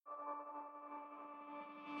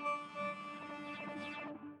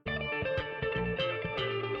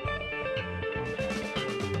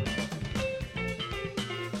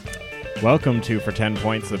Welcome to For 10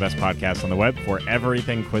 Points, the best podcast on the web for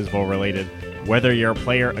everything Quiz Bowl related. Whether you're a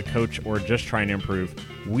player, a coach, or just trying to improve,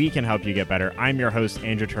 we can help you get better. I'm your host,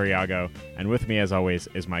 Andrew Turiago, and with me, as always,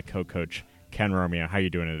 is my co-coach, Ken Romeo. How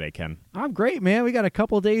you doing today, Ken? I'm great, man. We got a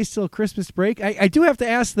couple days till Christmas break. I do have to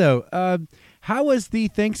ask, though, how was the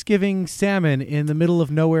Thanksgiving salmon in the middle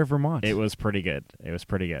of nowhere, Vermont? It was pretty good.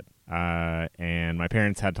 And my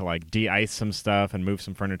parents had to de-ice some stuff and move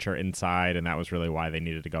some furniture inside, and that was really why they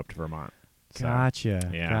needed to go up to Vermont. So, Gotcha.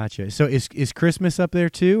 yeah. Gotcha. So is Christmas up there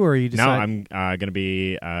too, or are you No, I'm going to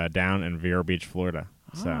be down in Vero Beach, Florida.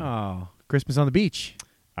 So. Oh, Christmas on the beach.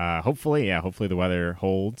 Hopefully the weather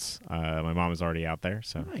holds. My mom is already out there,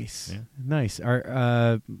 so Nice. Yeah. Nice.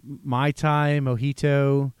 Mai Tai,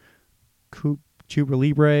 Mojito, Cuba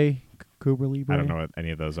Libre. I don't know what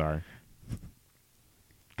any of those are.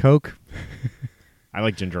 Coke. I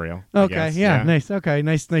like ginger ale. Okay, I guess. yeah, nice. Okay,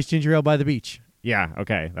 nice ginger ale by the beach. Yeah,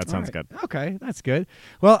 okay, that sounds All right. good. Okay, that's good.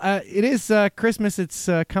 Well, it is Christmas. It's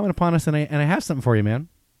coming upon us, and I have something for you, man.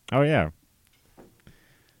 Oh yeah.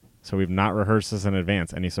 So we've not rehearsed this in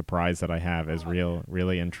advance. Any surprise that I have is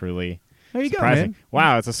really and truly There you surprising. go, man.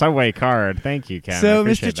 Wow, it's a Subway card. Thank you, Ken. So, I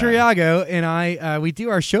Mr. appreciate that. Turiago and I, we do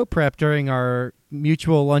our show prep during our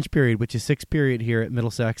mutual lunch period, which is 6th period here at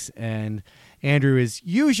Middlesex, and Andrew is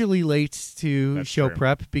usually late to That's show true.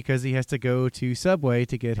 prep because he has to go to Subway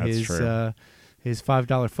to get That's true. his $5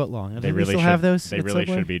 footlong. They Do really still should have those. They at really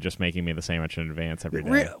Subway? should be just making me the sandwich in advance every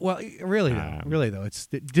day. Really though. It's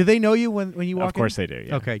do they know you when you walk in? Of course they do.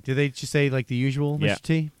 Yeah. Okay. Do they just say like the usual, Yeah. Mr.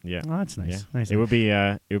 T? Yeah. Oh, that's nice. Yeah. Nice. It would be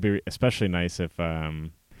especially nice if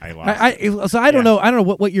I lost. So I don't Yeah. know. I don't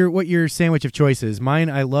know what your sandwich of choice is. Mine,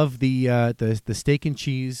 I love the steak and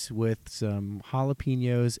cheese with some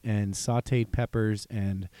jalapenos and sautéed peppers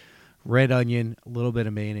and red onion, a little bit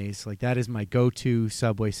of mayonnaise. Like that is my go-to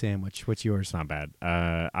Subway sandwich. What's yours? It's not bad.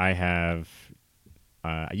 I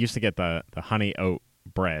used to get the honey oat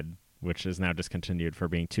bread, which is now discontinued for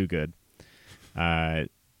being too good. Like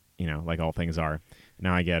all things are.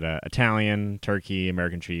 Now I get Italian, turkey,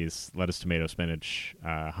 American cheese, lettuce, tomato, spinach,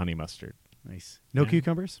 honey mustard. Nice. No Yeah.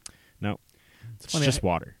 cucumbers? No, it's funny, just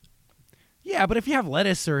water. Yeah, but if you have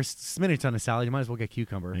lettuce or spinach on a salad, you might as well get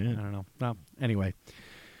cucumber. Yeah. I don't know. No.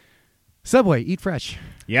 Subway, eat fresh.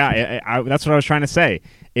 Yeah, that's what I was trying to say.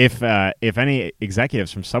 If any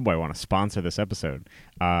executives from Subway want to sponsor this episode,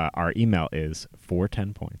 our email is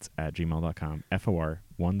for10points@gmail.com.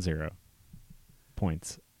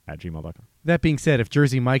 for10points@gmail.com. That being said, if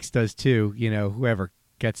Jersey Mike's does too, whoever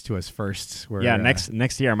gets to us first. Yeah,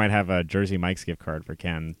 next year I might have a Jersey Mike's gift card for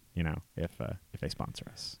Ken. If they sponsor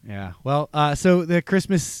us. Yeah. Well, so the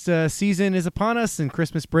Christmas season is upon us, and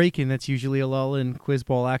Christmas break, and that's usually a lull in Quiz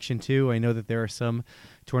Bowl action too. I know that there are some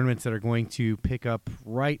tournaments that are going to pick up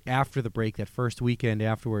right after the break, that first weekend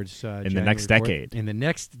afterwards. In the next decade. In the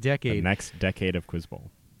next decade. The next decade of Quiz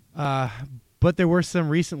Bowl. But there were some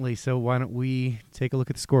recently, so why don't we take a look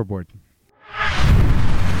at the scoreboard?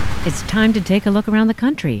 It's time to take a look around the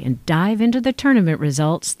country and dive into the tournament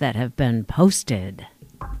results that have been posted.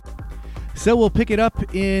 So we'll pick it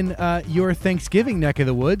up in your Thanksgiving neck of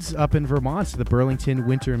the woods up in Vermont. The Burlington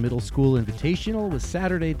Winter Middle School Invitational was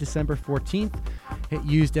Saturday, December 14th. It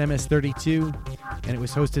used MS-32, and it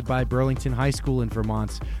was hosted by Burlington High School in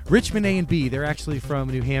Vermont. Richmond A and B, they're actually from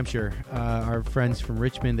New Hampshire. Our friends from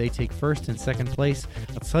Richmond, they take first and second place.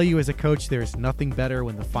 I'll tell you as a coach, there's nothing better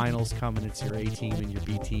when the finals come and it's your A team and your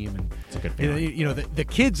B team. And It's a good feeling. the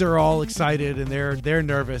kids are all excited and they're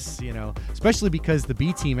nervous, especially because the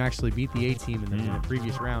B team actually beat the A team in the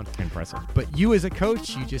previous round. Impressive. But you as a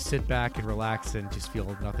coach, you just sit back and relax and just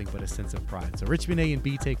feel nothing but a sense of pride. So Richmond A and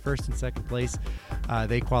B take first and second place.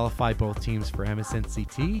 They qualify both teams for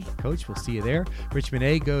MSNCT. Coach, we'll see you there. Richmond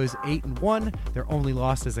A goes 8-1. Their only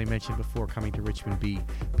loss, as I mentioned before, coming to Richmond B.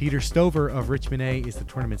 Peter Stover of Richmond A is the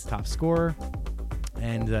tournament's top scorer,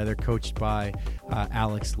 and they're coached by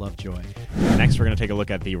Alex Lovejoy. Next, we're going to take a look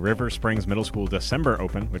at the River Springs Middle School December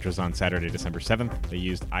Open, which was on Saturday, December 7th. They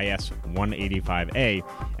used IS 185A,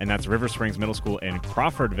 and that's River Springs Middle School in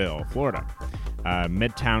Crawfordville, Florida.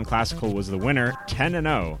 Midtown Classical was the winner,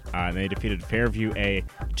 10-0, and they defeated Fairview A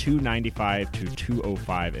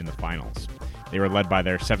 295-205 in the finals. They were led by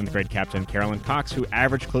their 7th grade captain, Carolyn Cox, who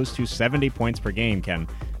averaged close to 70 points per game, Ken.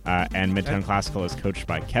 And Midtown Classical is coached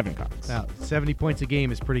by Kevin Cox. Now, 70 points a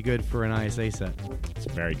game is pretty good for an ISA set. It's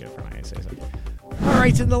very good for an ISA set. All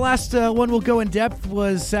right, and the last one we'll go in depth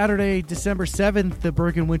was Saturday, December 7th, the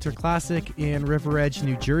Bergen Winter Classic in River Edge,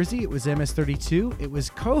 New Jersey. It was MS-32. It was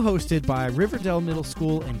co-hosted by Riverdale Middle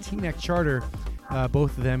School and Teaneck Charter,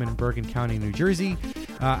 both of them in Bergen County, New Jersey.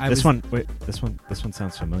 This one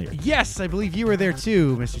sounds familiar. Yes, I believe you were there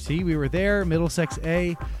too, Mr. T. We were there. Middlesex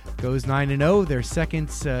A goes 9-0, their second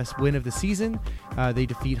win of the season. They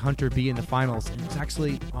defeat Hunter B in the finals. And it was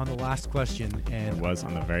actually on the last question. And It was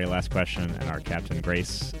on the very last question, and our captain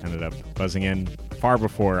Grace ended up buzzing in far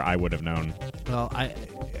before I would have known. well,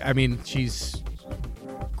 I mean, she's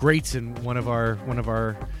great and one of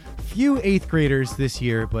our few 8th graders this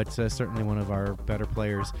year, but certainly one of our better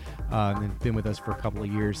players, and been with us for a couple of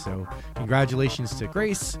years. So congratulations to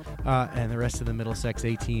Grace and the rest of the Middlesex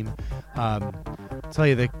A team. I'll tell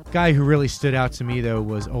you, the guy who really stood out to me, though,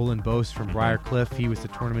 was Olin Bose from Briarcliff. He was the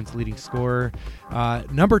tournament's leading scorer.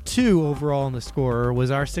 Number 2 overall in the scorer was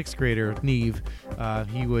our 6th grader, Neve.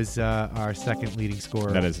 He was our second leading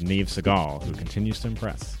scorer. That is Neve Segal, who continues to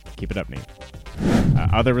impress. Keep it up, Neve.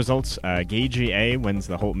 Other results, Gagey A wins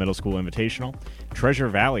the Holt Middle School Invitational. Treasure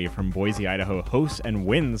Valley from Boise, Idaho hosts and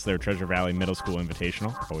wins their Treasure Valley Middle School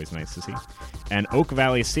Invitational. Always nice to see. And Oak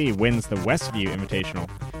Valley C wins the Westview Invitational.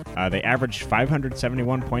 They averaged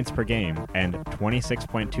 571 points per game and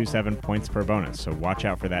 26.27 points per bonus. So watch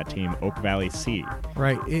out for that team, Oak Valley C.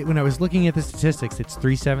 Right. When I was looking at the statistics, it's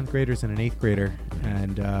 3 7th graders and an 8th grader,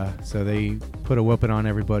 and so they put a whooping on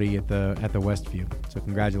everybody at the Westview. So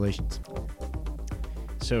congratulations.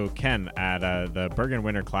 So, Ken, at the Bergen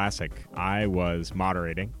Winter Classic, I was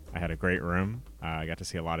moderating. I had a great room. I got to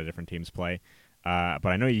see a lot of different teams play. But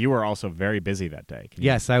I know you were also very busy that day.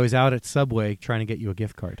 Yes, I was out at Subway trying to get you a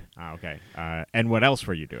gift card. Okay. And what else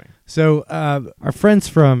were you doing? So our friends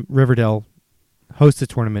from Riverdale host a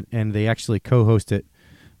tournament, and they actually co-host it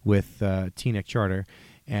with Teaneck Charter.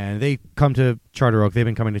 And they come to Charter Oak. They've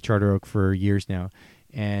been coming to Charter Oak for years now.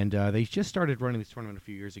 And they just started running this tournament a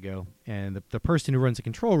few years ago. And the person who runs the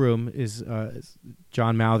control room is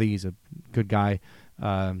John Mouthy. He's a good guy.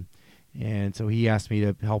 And so he asked me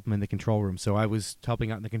to help him in the control room. So I was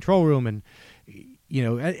helping out in the control room. And, you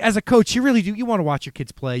know, as a coach, you really do. You want to watch your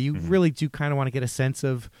kids play. You really do kind of want to get a sense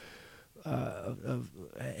of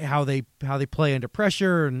how they play under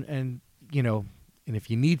pressure. And, you know, and if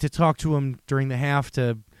you need to talk to them during the half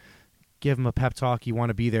to give them a pep talk, you want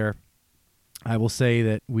to be there. I will say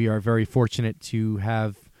that we are very fortunate to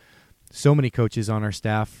have so many coaches on our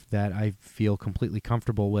staff that I feel completely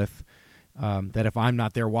comfortable with, that if I'm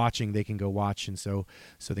not there watching, they can go watch. And so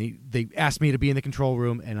they asked me to be in the control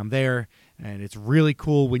room, and I'm there. And it's really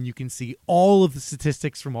cool when you can see all of the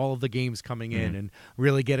statistics from all of the games coming in and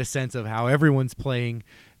really get a sense of how everyone's playing.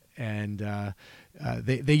 And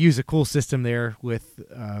they use a cool system there with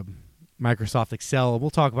Microsoft Excel.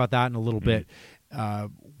 We'll talk about that in a little bit.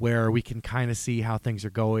 Where we can kind of see how things are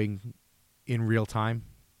going in real time.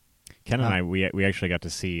 Ken and I, we actually got to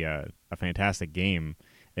see a fantastic game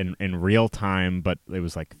in real time, but it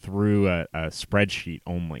was like through a spreadsheet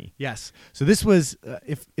only. Yes. So this was,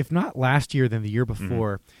 if not last year, then the year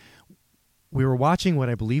before. We were watching what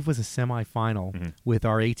I believe was a semifinal with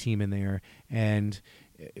our A team in there, and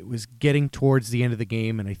it was getting towards the end of the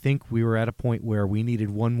game, and I think we were at a point where we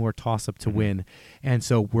needed one more toss-up to win. And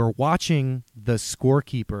so we're watching the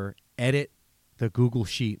scorekeeper edit the Google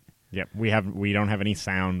Sheet. Yep, we don't have any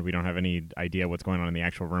sound. We don't have any idea what's going on in the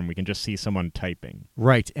actual room. We can just see someone typing.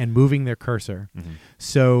 Right, and moving their cursor.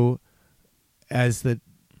 So as the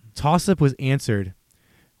toss-up was answered,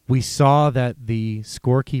 we saw that the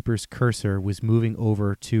scorekeeper's cursor was moving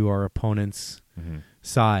over to our opponent's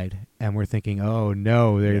side, and we're thinking, oh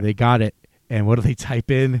no, they got it. And what do they type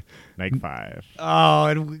in? Nike 5. Oh,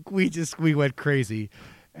 and we went crazy.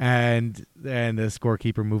 And the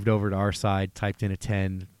scorekeeper moved over to our side, typed in a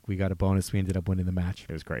 10. We got a bonus. We ended up winning the match.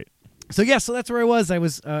 It was great. So so that's where I was. I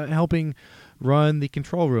was helping run the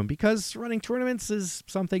control room, because running tournaments is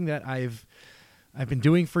something that I've been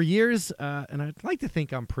doing for years, and I'd like to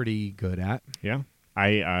think I'm pretty good at. Yeah.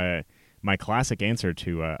 My classic answer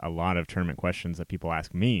to a lot of tournament questions that people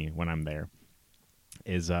ask me when I'm there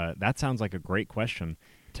is that sounds like a great question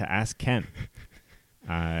to ask Ken.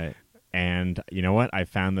 And you know what? I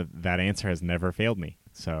found that answer has never failed me.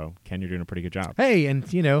 So, Ken, you're doing a pretty good job. Hey, and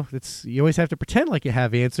you always have to pretend like you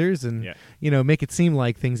have answers, and make it seem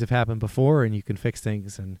like things have happened before, and you can fix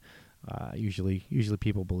things. And usually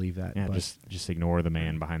people believe that. Yeah, just ignore the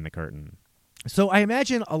man behind the curtain. So I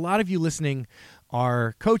imagine a lot of you listening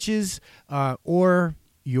are coaches or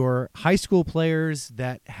your high school players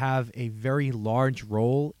that have a very large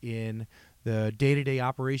role in the day-to-day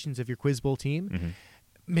operations of your Quiz Bowl team.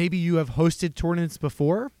 Maybe you have hosted tournaments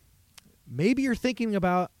before. Maybe you're thinking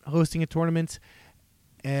about hosting a tournament,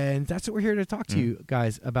 and that's what we're here to talk to you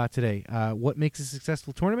guys about today. What makes a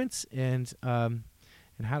successful tournament, and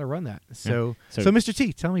how to run that. So Mr.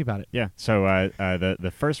 T, tell me about it. Yeah. So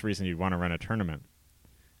the first reason you'd want to run a tournament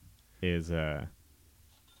is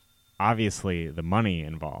obviously the money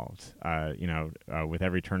involved. With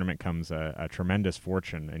every tournament comes a tremendous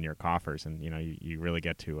fortune in your coffers, and you really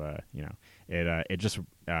get to it just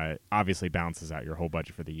obviously balances out your whole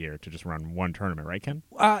budget for the year to just run one tournament, right, Ken?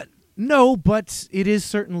 No, but it is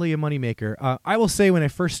certainly a moneymaker. I will say when I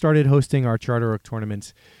first started hosting our Charter Oak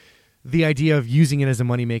tournaments, the idea of using it as a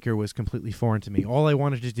moneymaker was completely foreign to me. All I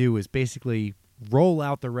wanted to do was basically roll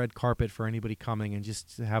out the red carpet for anybody coming and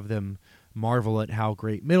just have them marvel at how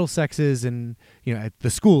great Middlesex is, and at the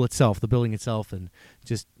school itself, the building itself, and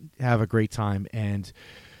just have a great time. And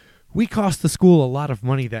we cost the school a lot of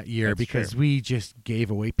money that year. That's because true. we just gave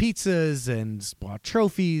away pizzas and bought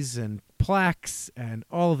trophies and plaques and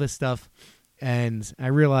all of this stuff. And I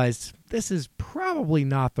realized this is probably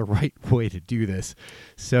not the right way to do this.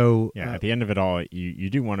 So At the end of it all, you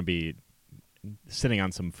do want to be sitting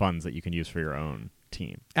on some funds that you can use for your own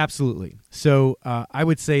team. Absolutely. So I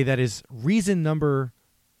would say that is reason number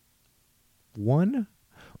one.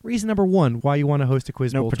 Reason number one why you want to host a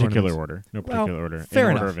Quiz Bowl No particular tournament. order. No particular order. fair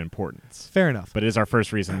in enough. order of importance. Fair enough. But it is our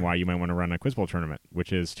first reason why you might want to run a Quiz Bowl tournament,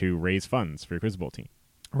 which is to raise funds for your Quiz Bowl team.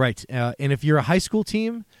 Right. And if you're a high school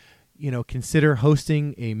team, consider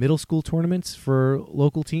hosting a middle school tournament for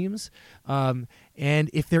local teams. And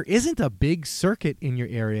if there isn't a big circuit in your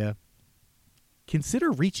area, consider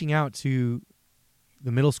reaching out to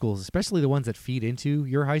the middle schools, especially the ones that feed into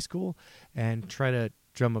your high school, and try to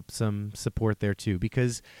drum up some support there too,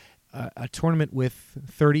 because a tournament with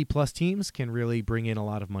 30 plus teams can really bring in a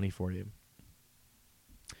lot of money for you.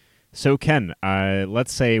 So, Ken,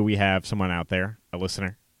 let's say we have someone out there, a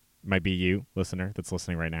listener, might be you, listener, that's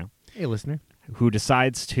listening right now, Hey, listener. who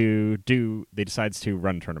decides to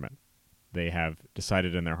run a tournament. They have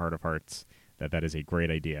decided in their heart of hearts that is a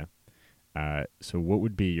great idea. So what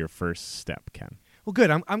would be your first step, Ken? Well,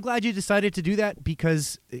 good. I'm glad you decided to do that,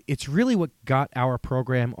 because it's really what got our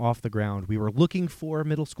program off the ground. We were looking for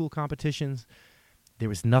middle school competitions. There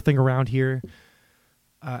was nothing around here.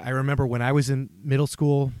 I remember when I was in middle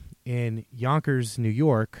school in Yonkers, New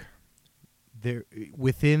York, there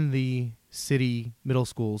within the city middle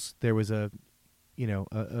schools, there was a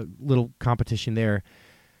little competition there,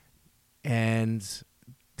 and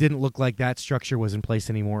didn't look like that structure was in place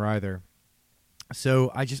anymore either.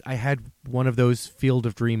 So I had one of those Field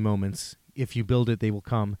of Dream moments. If you build it, they will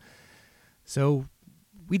come. So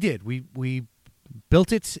we did. We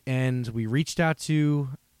built it, and we reached out to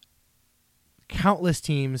countless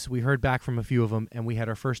teams. We heard back from a few of them, and we had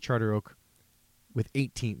our first Charter Oak with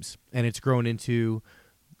 8 teams. And it's grown into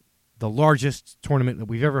the largest tournament that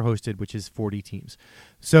we've ever hosted, which is 40 teams.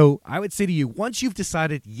 So I would say to you, once you've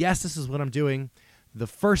decided, yes, this is what I'm doing, the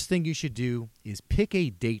first thing you should do is pick a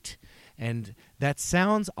date. And that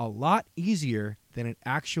sounds a lot easier than it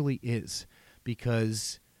actually is,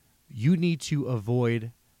 because you need to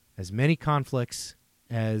avoid as many conflicts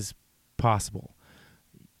as possible.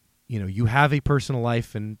 You have a personal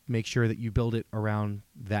life, and make sure that you build it around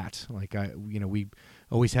that. Like we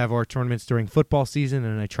always have our tournaments during football season,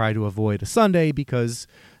 and I try to avoid a Sunday because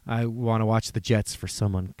I want to watch the Jets for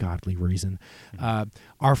some ungodly reason.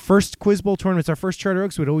 Our first Quiz Bowl tournaments, our first Charter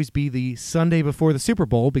Oaks, would always be the Sunday before the Super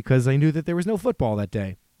Bowl, because I knew that there was no football that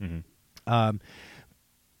day. Mm-hmm.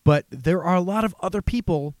 But there are a lot of other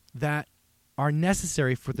people that are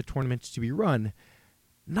necessary for the tournament to be run,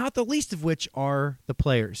 not the least of which are the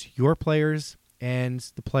players, your players and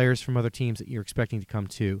the players from other teams that you're expecting to come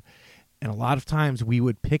to. And a lot of times we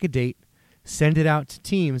would pick a date, send it out to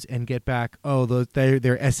teams, and get back, they're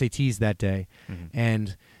SATs that day. Mm-hmm.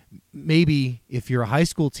 And maybe if you're a high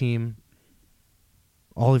school team,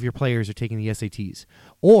 all of your players are taking the SATs.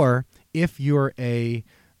 Or if you're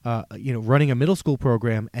running a middle school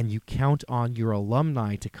program and you count on your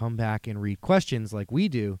alumni to come back and read questions like we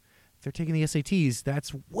do, if they're taking the SATs,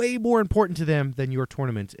 that's way more important to them than your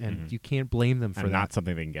tournament, and you can't blame them for and that. not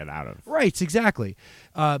something they can get out of. Right, exactly.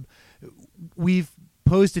 We've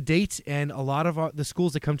posed a date, and a lot of the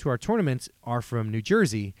schools that come to our tournaments are from New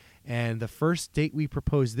Jersey, and the first date we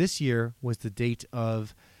proposed this year was the date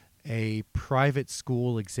of a private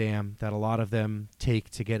school exam that a lot of them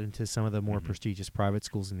take to get into some of the more prestigious private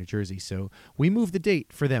schools in New Jersey. So we moved the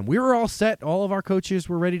date for them. We were all set. All of our coaches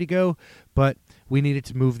were ready to go, but we needed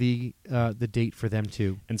to move the date for them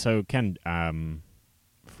too. And so, Ken,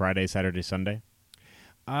 Friday, Saturday, Sunday?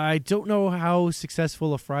 I don't know how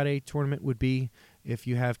successful a Friday tournament would be if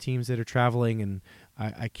you have teams that are traveling, and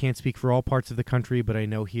I can't speak for all parts of the country, but I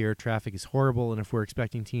know here traffic is horrible, and if we're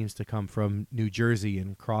expecting teams to come from New Jersey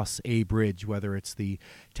and cross a bridge, whether it's the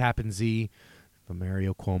Tappan Zee, the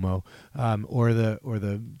Mario Cuomo, or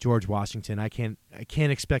the George Washington, I can't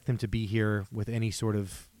expect them to be here with any sort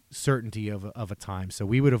of certainty of a time. So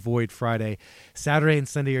we would avoid Friday. Saturday and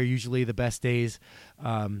Sunday are usually the best days.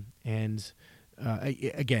 Again,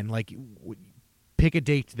 like pick a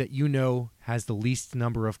date that you know has the least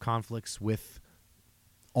number of conflicts with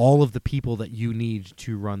all of the people that you need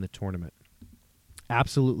to run the tournament.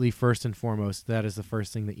 Absolutely, first and foremost, that is the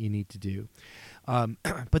first thing that you need to do.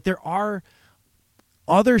 But there are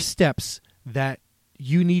other steps that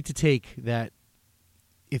you need to take that,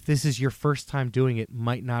 if this is your first time doing it,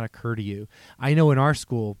 might not occur to you. I know in our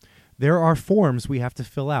school, there are forms we have to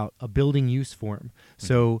fill out, a building use form. Mm-hmm.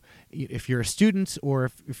 So if you're a student or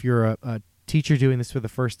if you're a teacher doing this for the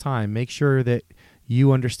first time, make sure that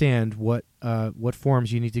you understand what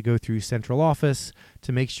forms you need to go through central office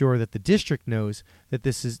to make sure that the district knows that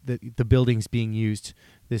that the building's being used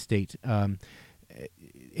this date.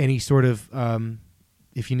 Any sort of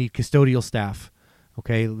if you need custodial staff,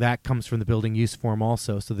 okay, that comes from the building use form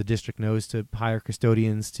also, so the district knows to hire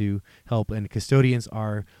custodians to help, and custodians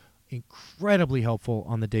are incredibly helpful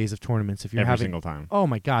on the days of tournaments. If you're every single time. Oh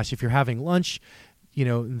my gosh, if you're having lunch,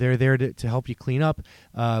 they're there to help you clean up.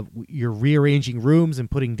 You're rearranging rooms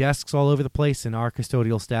and putting desks all over the place, and our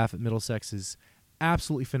custodial staff at Middlesex is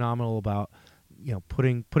absolutely phenomenal about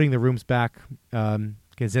putting the rooms back.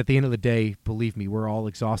 Because at the end of the day, believe me, we're all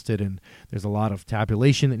exhausted, and there's a lot of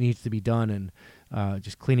tabulation that needs to be done, and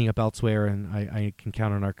just cleaning up elsewhere. And I can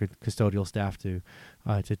count on our custodial staff to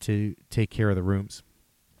take care of the rooms.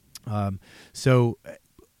 So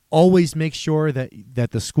always make sure that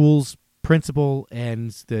the school's principal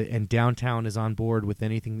and downtown is on board with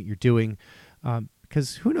anything that you're doing,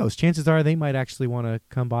 because who knows, chances are they might actually want to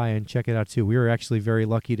come by and check it out too. We were actually very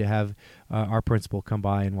lucky to have our principal come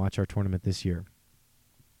by and watch our tournament this year.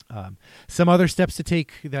 Some other steps to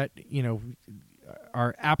take that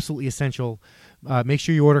are absolutely essential. Make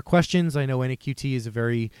sure you order questions. I know NAQT is a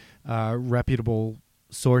very reputable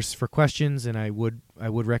source for questions, and I would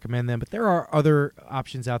recommend them, but there are other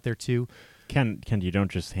options out there too. Ken, you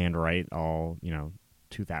don't just handwrite all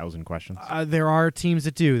 2,000 questions? There are teams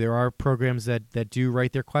that do. There are programs that do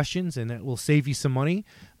write their questions, and it will save you some money.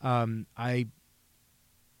 I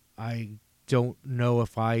don't know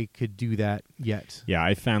if I could do that yet. Yeah,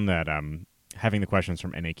 I found that having the questions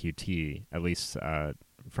from NAQT, at least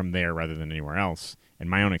from there rather than anywhere else, in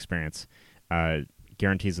my own experience,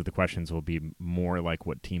 guarantees that the questions will be more like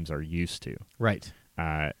what teams are used to. Right.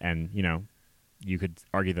 And, you could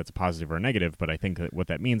argue that's a positive or a negative, but I think that what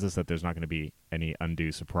that means is that there's not going to be any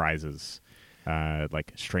undue surprises,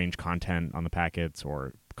 like strange content on the packets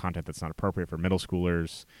or content that's not appropriate for middle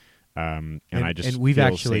schoolers. And I just we've feel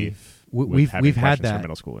actually safe we've had that for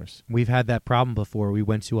middle schoolers. We've had that problem before. We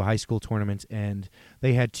went to a high school tournament and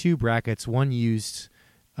they had two brackets. One used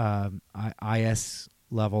IS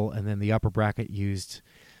level, and then the upper bracket used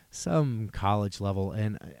some college level.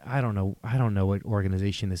 And I don't know what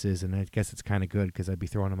organization this is, and I guess it's kind of good because I'd be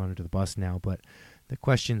throwing them under the bus now. But the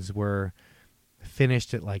questions were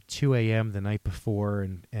finished at like 2 a.m. the night before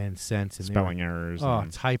and sent. And spelling errors.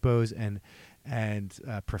 Typos and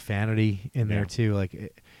profanity in there too.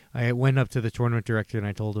 Like I went up to the tournament director and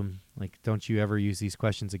I told him, like, don't you ever use these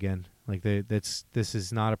questions again. Like this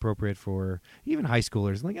is not appropriate for even high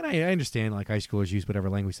schoolers. Like, and I understand like high schoolers use whatever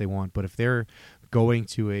language they want, but if they're going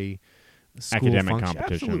to a school academic function,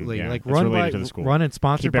 competition, absolutely, like related to the school. Run and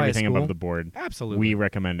sponsored Keep by everything a school. above the board. Absolutely, we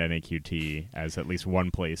recommend NAQT as at least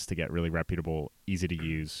one place to get really reputable, easy to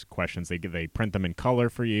use questions. They print them in color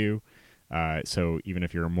for you. So even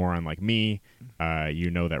if you're a moron like me,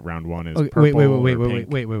 that round one is purple.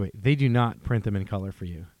 Wait. They do not print them in color for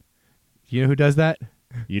you. Do you know who does that?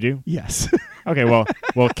 You do? Yes. Okay. Well,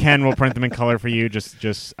 Ken will print them in color for you.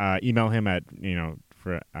 Just email him at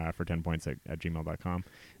for 10 points at gmail.com,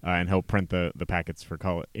 and he'll print the packets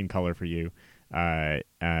in color for you. But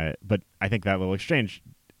I think that little exchange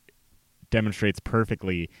demonstrates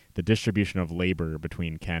perfectly the distribution of labor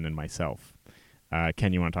between Ken and myself.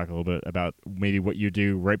 Ken, you want to talk a little bit about maybe what you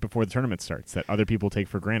do right before the tournament starts that other people take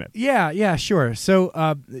for granted? Yeah, sure.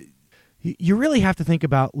 So you really have to think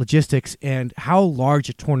about logistics and how large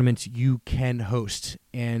a tournament you can host.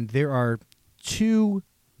 And there are two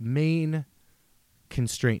main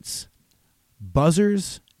constraints: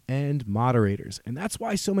 buzzers and moderators. And that's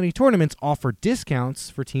why so many tournaments offer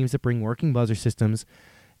discounts for teams that bring working buzzer systems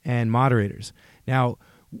and moderators. Now,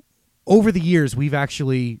 over the years, we've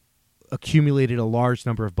actually accumulated a large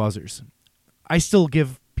number of buzzers. I still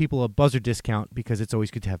give people a buzzer discount because it's always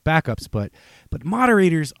good to have backups, but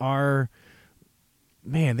moderators are,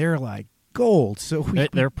 man, they're like gold. So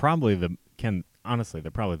they're probably honestly, they're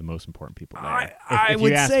probably the most important people there. I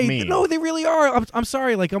would say me. No, they really are. I'm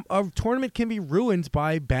sorry. Like a tournament can be ruined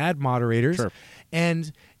by bad moderators, sure.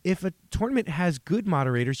 and if a tournament has good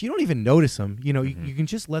moderators, you don't even notice them. You know, you can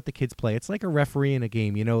just let the kids play. It's like a referee in a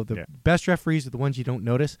game. You know, the best referees are the ones you don't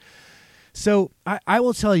notice. So I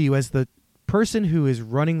will tell you, as the person who is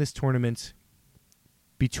running this tournament,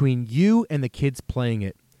 between you and the kids playing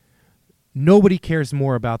it, nobody cares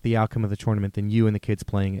more about the outcome of the tournament than you and the kids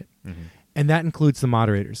playing it. Mm-hmm. And that includes the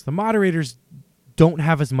moderators. The moderators don't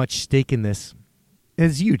have as much stake in this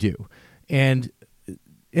as you do. And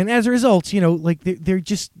as a result, you know, like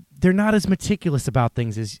they're not as meticulous about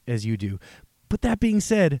things as you do. But that being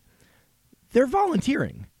said, they're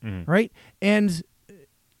volunteering, right? And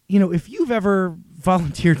you know, if you've ever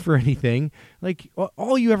volunteered for anything, like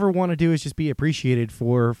all you ever want to do is just be appreciated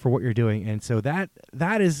for what you're doing. And so that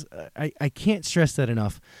is, I can't stress that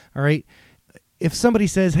enough. All right. If somebody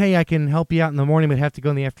says, hey, I can help you out in the morning, but have to go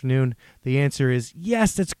in the afternoon, the answer is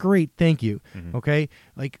yes, that's great. Thank you. Mm-hmm. Okay.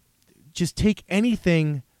 Like, just take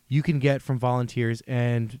anything you can get from volunteers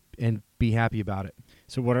and be happy about it.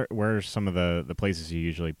 So where are some of the places you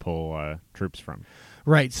usually pull troops from?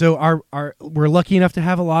 Right. So we're lucky enough to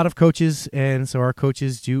have a lot of coaches, and so our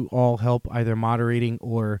coaches do all help either moderating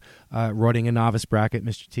or running a novice bracket,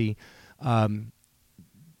 Mr. T.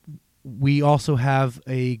 We also have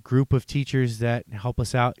a group of teachers that help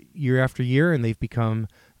us out year after year, and they've become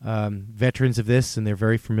veterans of this, and they're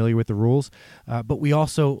very familiar with the rules. But we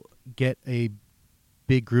also get a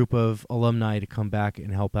big group of alumni to come back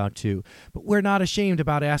and help out too. But we're not ashamed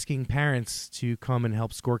about asking parents to come and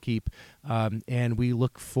help scorekeep, and we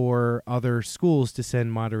look for other schools to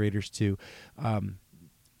send moderators to.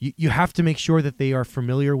 You have to make sure that they are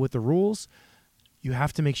familiar with the rules. You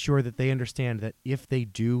have to make sure that they understand that if they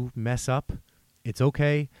do mess up, it's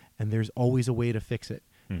okay, and there's always a way to fix it.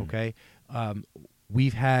 Mm-hmm. Okay?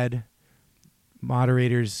 We've had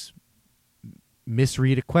moderators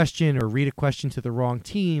misread a question or read a question to the wrong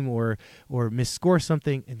team or misscore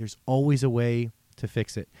something, and there's always a way to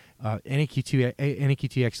fix it.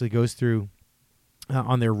 NAQT actually goes through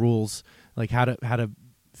on their rules like how to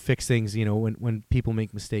fix things, you know, when people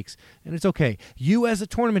make mistakes, and it's okay. You as a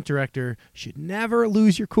tournament director should never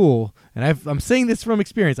lose your cool, and I'm saying this from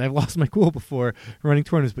experience. I've lost my cool before running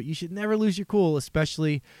tournaments, but you should never lose your cool,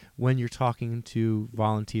 especially when you're talking to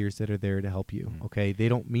volunteers that are there to help you. Okay, they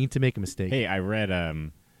don't mean to make a mistake. Hey, I read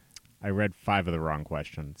 5 of the wrong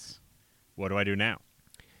questions. What do I do now?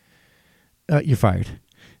 You're fired.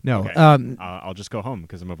 No, okay. I'll just go home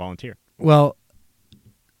because I'm a volunteer. Well,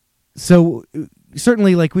 so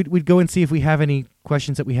certainly, like we'd go and see if we have any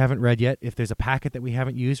questions that we haven't read yet. If there's a packet that we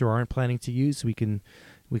haven't used or aren't planning to use, we can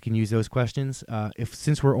use those questions.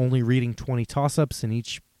 Since we're only reading 20 toss-ups and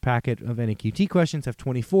each packet of NAQT questions have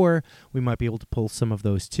 24, we might be able to pull some of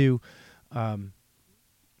those too. So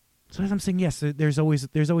as I'm saying, yes, there's always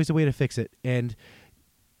a way to fix it, and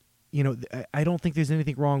you know, I don't think there's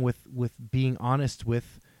anything wrong with being honest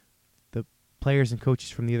with players and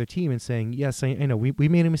coaches from the other team and saying, yes, I know we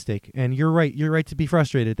made a mistake, and you're right to be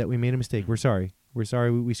frustrated that we made a mistake. We're sorry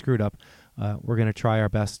we screwed up. We're going to try our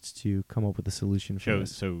best to come up with a solution for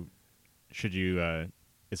this. So should you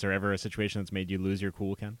is there ever a situation that's made you lose your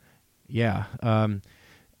cool, Ken? Yeah.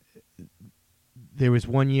 There was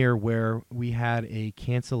one year where we had a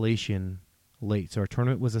cancellation late. So our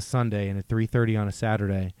tournament was a Sunday, and at 3:30 on a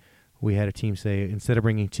Saturday, we had a team say, instead of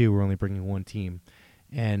bringing 2, we're only bringing 1 team.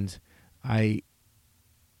 And I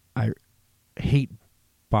hate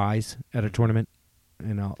buys at a tournament,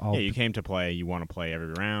 and I'll you came to play. You want to play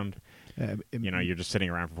every round. You know, you're just sitting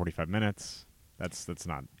around for 45 minutes. That's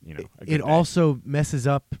not, you know, a good day. Also messes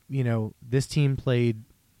up. You know, this team played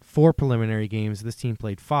 4 preliminary games. This team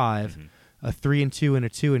played 5, a 3-2 and a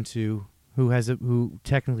 2-2. Who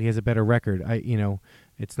technically has a better record.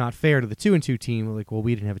 It's not fair to the 2-2 team. Like, well,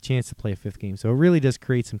 we didn't have a chance to play a 5th game, so it really does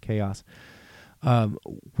create some chaos.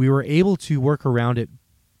 We were able to work around it,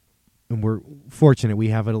 and we're fortunate we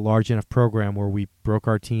have a large enough program where we broke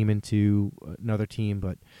our team into another team,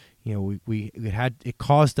 but you know, it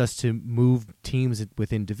caused us to move teams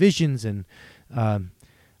within divisions, and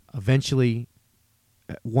eventually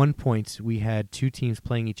at one point we had 2 teams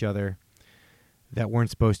playing each other that weren't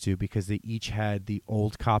supposed to, because they each had the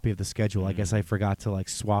old copy of the schedule. I guess I forgot to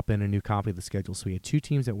swap in a new copy of the schedule, so we had 2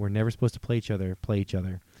 teams that were never supposed to play each other.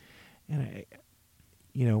 And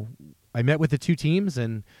I met with the 2 teams,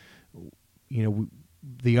 and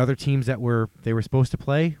the other teams that they were supposed to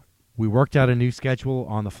play, we worked out a new schedule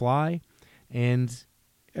on the fly, and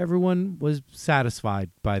everyone was satisfied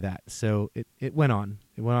by that. So it went on.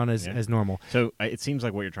 It went on as normal. So it seems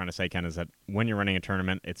like what you're trying to say, Ken, is that when you're running a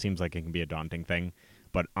tournament, it seems like it can be a daunting thing.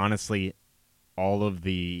 But honestly, all of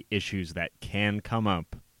the issues that can come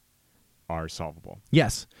up are solvable.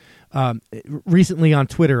 Yes. Recently on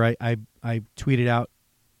Twitter, I tweeted out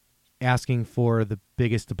asking for the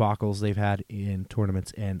biggest debacles they've had in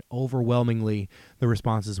tournaments, and overwhelmingly the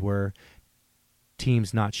responses were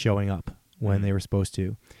teams not showing up when they were supposed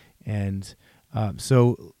to. And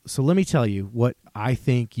so let me tell you what I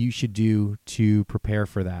think you should do to prepare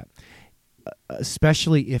for that,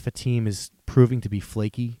 especially if a team is proving to be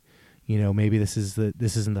flaky. Maybe this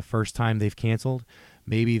isn't the first time they've canceled.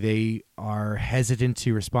 Maybe they are hesitant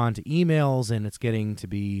to respond to emails, and it's getting to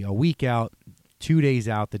be a week out, 2 days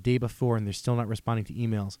out, the day before, and they're still not responding to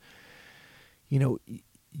emails.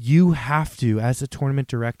 You have to, as a tournament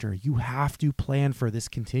director, you have to plan for this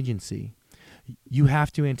contingency. You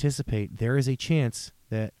have to anticipate there is a chance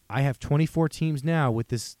that I have 24 teams now with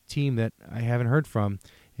this team that I haven't heard from.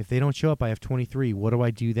 If they don't show up, I have 23. What do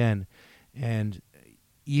I do then? And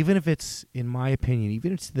even if it's, in my opinion,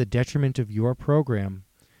 even if it's to the detriment of your program,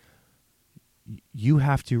 you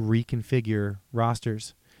have to reconfigure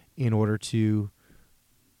rosters in order to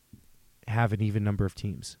have an even number of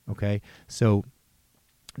teams, okay? So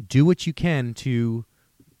do what you can to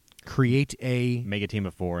create make a team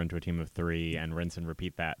of 4 into a team of 3 and rinse and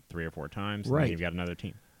repeat that 3 or 4 times, and right. then you've got another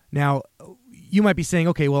team. Now, you might be saying,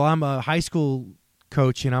 okay, well, I'm a high school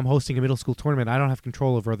coach and I'm hosting a middle school tournament. I don't have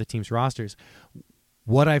control over other teams' rosters.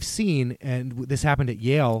 What I've seen, and this happened at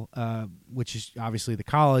Yale, which is obviously the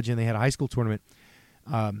college, and they had a high school tournament.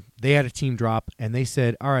 They had a team drop, and they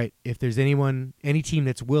said, all right, if there's any team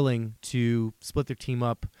that's willing to split their team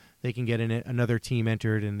up, they can get another team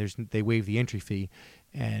entered, and they waive the entry fee.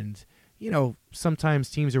 And, sometimes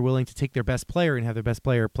teams are willing to take their best player and have their best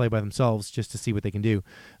player play by themselves just to see what they can do.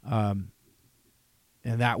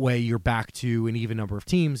 And that way you're back to an even number of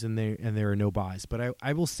teams, and there are no buys. But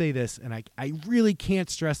I will say this, and I really can't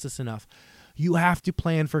stress this enough. You have to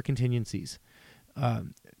plan for contingencies.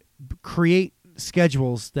 Create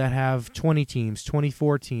schedules that have 20 teams,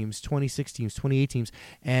 24 teams, 26 teams, 28 teams,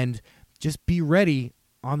 and just be ready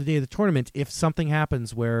on the day of the tournament. If something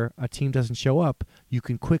happens where a team doesn't show up, you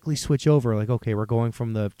can quickly switch over. Like, okay, we're going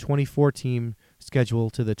from the 24 team schedule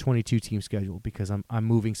to the 22 team schedule because I'm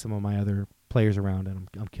moving some of my other players around and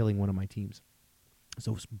I'm killing one of my teams.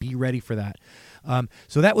 So be ready for that.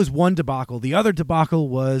 So that was one debacle. The other debacle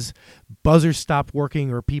was buzzers stopped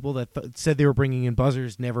working, or people that said they were bringing in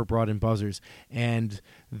buzzers never brought in buzzers. And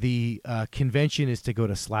the convention is to go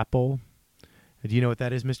to slap bowl. Do you know what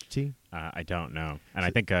that is, Mr. T? I don't know, and I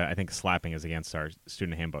think slapping is against our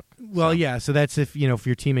student handbook. Well, yeah. So that's if your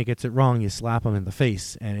teammate gets it wrong, you slap them in the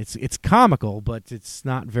face, and it's comical, but it's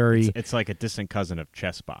not very. It's like a distant cousin of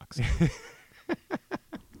chess box.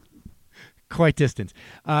 Quite distant.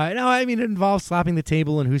 No, I mean, it involves slapping the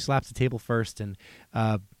table and who slaps the table first, and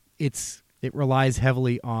it relies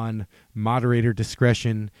heavily on moderator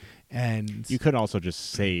discretion. And you could also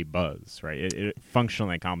just say buzz, right? It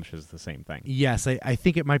functionally accomplishes the same thing. Yes, I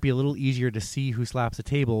think it might be a little easier to see who slaps a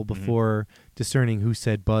table before discerning who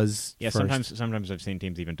said buzz. Yeah, first. sometimes I've seen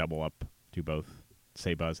teams even double up, do both,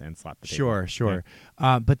 say buzz and slap the table. Sure.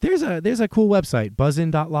 Yeah. But there's a cool website,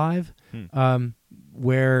 buzzin.live,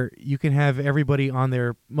 where you can have everybody on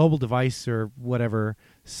their mobile device or whatever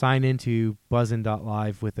sign into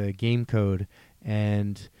buzzin.live with a game code,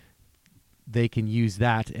 and they can use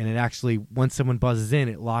that, and it actually, once someone buzzes in,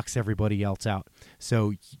 it locks everybody else out.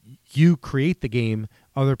 So you create the game,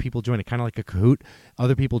 other people join it, kind of like a Kahoot.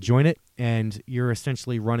 Other people join it, and you're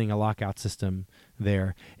essentially running a lockout system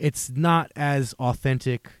there. It's not as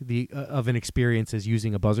authentic of an experience as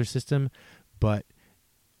using a buzzer system, but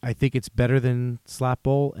I think it's better than Slap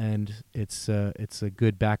Bowl, and it's a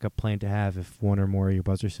good backup plan to have if one or more of your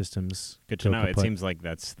buzzer systems. Good to know. It seems like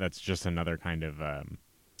that's just another kind of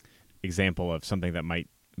example of something that might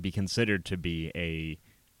be considered to be a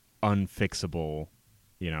unfixable,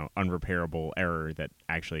 unrepairable error that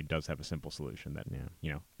actually does have a simple solution that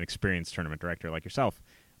an experienced tournament director like yourself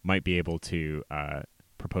might be able to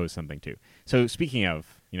propose something to. So speaking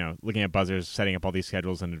of looking at buzzers, setting up all these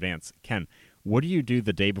schedules in advance, Ken, what do you do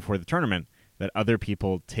the day before the tournament that other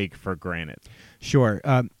people take for granted? Sure.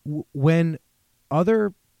 When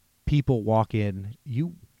other people walk in,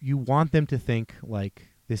 you want them to think like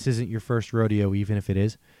this isn't your first rodeo, even if it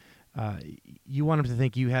is. You want them to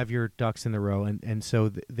think you have your ducks in the row, and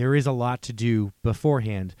so there is a lot to do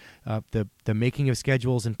beforehand. The making of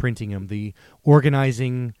schedules and printing them, the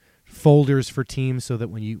organizing folders for teams so that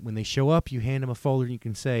when they show up, you hand them a folder and you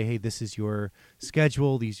can say, hey, this is your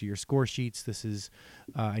schedule, these are your score sheets, these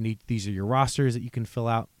are your rosters that you can fill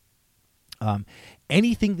out.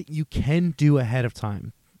 Anything that you can do ahead of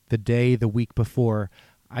time, the week before,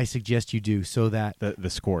 I suggest you do, so that the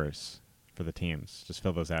scores. for the teams. Just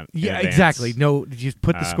fill those out. in Yeah, advance. exactly. No, just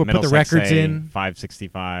put the score, put the Middlesex records A, in.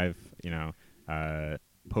 565.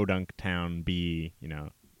 Podunk Town B.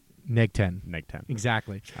 Neg 10. Neg 10.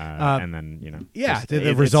 Exactly. And then yeah, just-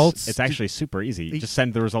 the results- It's actually super easy. Just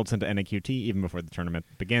send the results into NAQT even before the tournament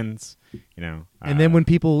begins. And then when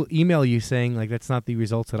people email you saying like that's not the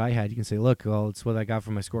results that I had, you can say, look, well, it's what I got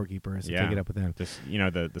from my scorekeeper. So Yeah. take it up with them. just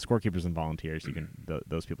the scorekeepers and volunteers, you can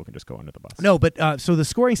those people can just go under the bus. No, but so the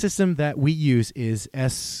scoring system that we use is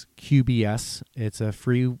SQBS. It's a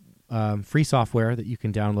free software that you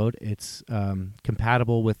can download. It's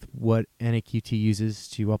compatible with what NAQT uses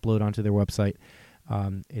to upload onto their website.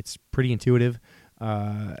 It's pretty intuitive.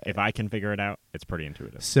 If I can figure it out, it's pretty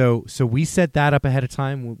intuitive. So we set that up ahead of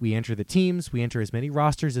time. We enter the teams. We enter as many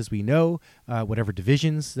rosters as we know, whatever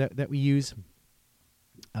divisions that we use.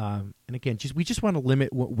 And again, we just want to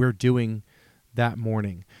limit what we're doing that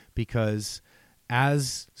morning, because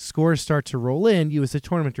as scores start to roll in, you as the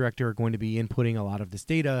tournament director are going to be inputting a lot of this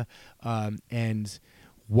data. And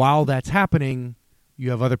while that's happening, you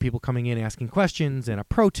have other people coming in asking questions and a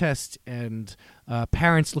protest and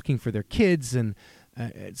parents looking for their kids and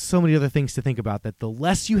so many other things to think about, that the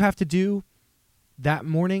less you have to do that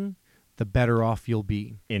morning, the better off you'll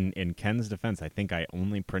be. In Ken's defense, I think I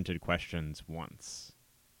only printed questions once.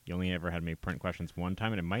 You only ever had me print questions one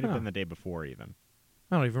time, and it might have been the day before even.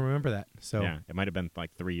 I don't even remember that. So Yeah, it might have been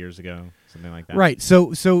like 3 years ago, something like that. Right.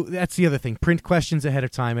 So that's the other thing. Print questions ahead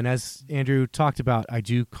of time. And as Andrew talked about, I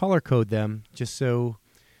do color code them just so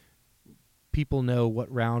people know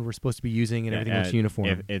what round we're supposed to be using and everything looks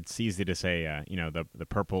uniform. It's easy to say, the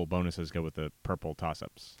purple bonuses go with the purple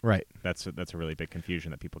toss-ups. Right. That's a really big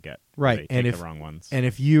confusion that people get. Right. They take the wrong ones. And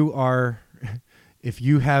if you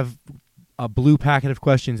have a blue packet of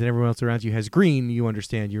questions and everyone else around you has green, you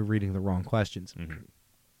understand you're reading the wrong questions. Mhm.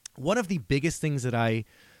 One of the biggest things that I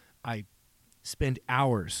spend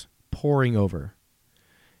hours poring over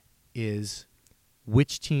is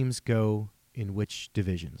which teams go in which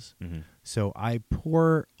divisions. Mhm. So I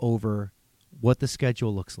pore over what the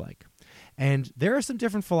schedule looks like. And there are some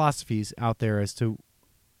different philosophies out there as to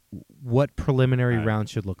what preliminary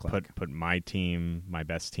rounds should look like. Put my team, my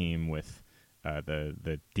best team, with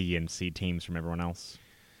the D and C teams from everyone else,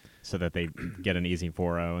 so that they get an easy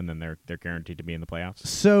 4-0, and then they're guaranteed to be in the playoffs.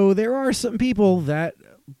 So there are some people that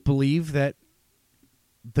believe that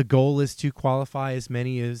the goal is to qualify as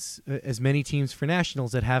many teams for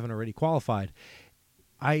nationals that haven't already qualified.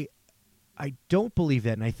 I don't believe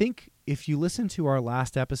that, and I think if you listen to our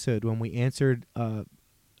last episode when we answered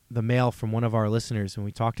the mail from one of our listeners and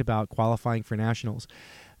we talked about qualifying for nationals,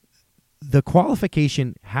 the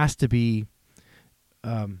qualification has to be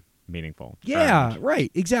Meaningful. Yeah, Earned.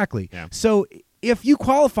 right, exactly. Yeah. So if you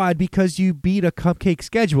qualified because you beat a cupcake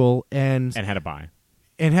schedule and And had a bye.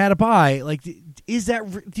 had a bye, like,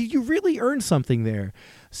 did you really earn something there?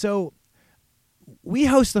 So we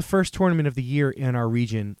host the first tournament of the year in our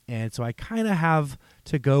region, and so I kind of have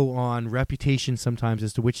to go on reputation sometimes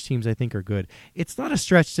as to which teams I think are good. It's not a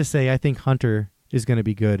stretch to say I think Hunter is going to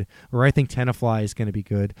be good, or I think Tenafly is going to be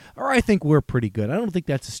good, or I think we're pretty good. I don't think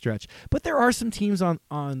that's a stretch. But there are some teams on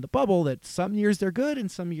the bubble that some years they're good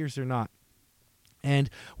and some years they're not. And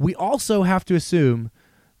we also have to assume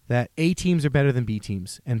that A teams are better than B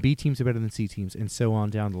teams, and B teams are better than C teams, and so on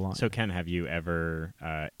down the line. So, Ken, have you ever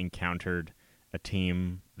encountered a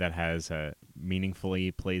team that has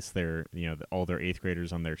meaningfully placed their, all their 8th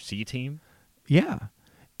graders on their C team? Yeah.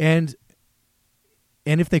 And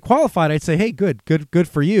if they qualified, I'd say, hey, good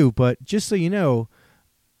for you. But just so you know,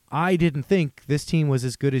 I didn't think this team was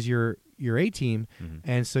as good as your A team, Mm-hmm.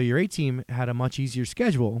 and so your A team had a much easier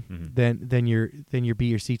schedule Mm-hmm. than your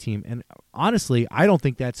B or C team. And honestly, I don't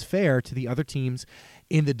think that's fair to the other teams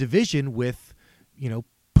in the division with,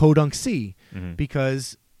 Podunk C, Mm-hmm.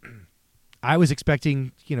 because I was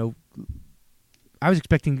expecting,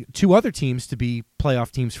 two other teams to be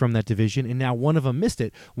playoff teams from that division, and now one of them missed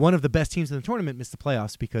it. One of the best teams in the tournament missed the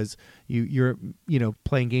playoffs because you're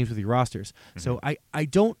playing games with your rosters. Mm-hmm. So I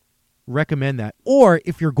don't recommend that. Or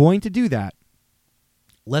if you're going to do that,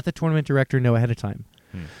 let the tournament director know ahead of time.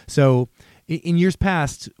 So in years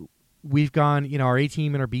past, we've gone, our A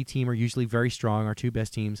team and our B team are usually very strong, our two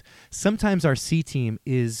best teams. Sometimes our C team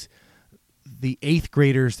is the 8th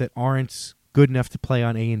graders that aren't good enough to play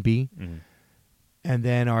on A and B. Mm-hmm. And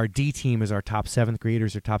then our D team is our top 7th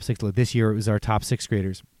graders or top 6th. This year it was our top 6th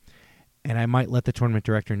graders. And I might let the tournament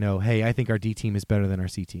director know, hey, I think our D team is better than our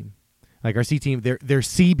C team. Like our C team, they're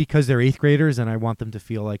C because they're 8th graders, and I want them to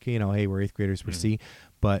feel like, hey, we're 8th graders, we're C.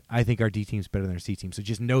 But I think our D team is better than our C team. So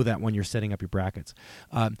just know that when you're setting up your brackets.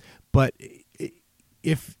 But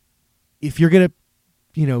if you're going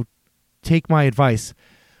to, take my advice,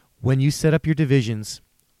 when you set up your divisions,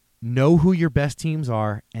 know who your best teams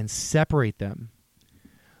are and separate them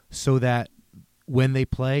so that when they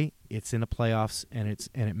play, it's in the playoffs and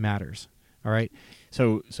it matters. All right.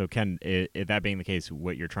 So Ken, that being the case,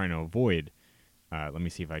 what you're trying to avoid, let me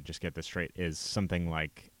see if I just get this straight, is something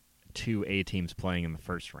like 2 A teams playing in the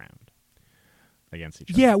first round against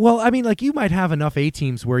each other. Yeah, well, I mean, like you might have enough A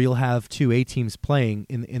teams where you'll have 2 A teams playing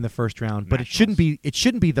in the first round, but Nationals. it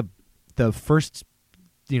shouldn't be the first,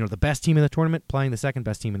 the best team in the tournament playing the second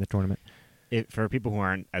best team in the tournament. For people who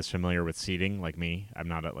aren't as familiar with seeding like me, I'm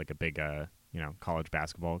not a big college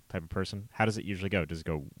basketball type of person. How does it usually go? Does it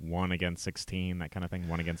go 1 against 16, that kind of thing,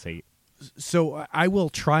 1 against 8? So I will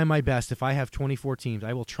try my best. If I have 24 teams,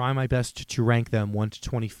 I will try my best to rank them 1 to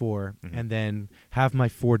 24, and then have my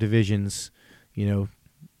 4 divisions,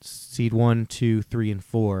 seed 1, 2, 3, and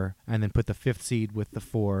 4, and then put the 5th seed with the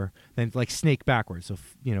 4, then like snake backwards. So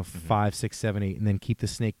 5, 6, 7, 8, and then keep the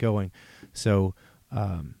snake going. So,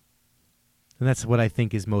 and that's what I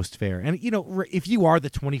think is most fair. And if you are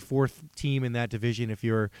the 24th team in that division, if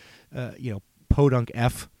you're, Podunk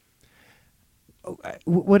F,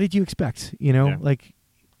 what did you expect? Like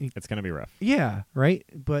it's going to be rough. Yeah, right.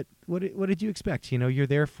 But what did you expect? You're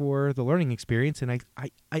there for the learning experience, and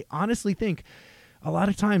I honestly think a lot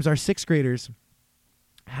of times our 6th graders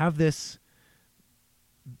have this,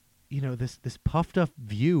 this puffed up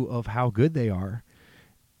view of how good they are,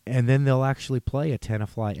 and then they'll actually play a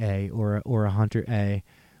Tenafly A or a Hunter A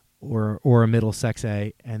or a Middlesex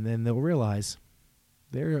A, and then they'll realize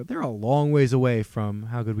they're a long ways away from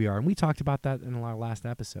how good we are. And we talked about that in our last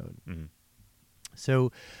episode. Mm-hmm.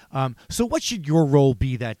 So what should your role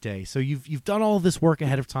be that day? So you've done all of this work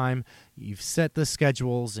ahead of time. You've set the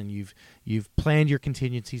schedules and you've planned your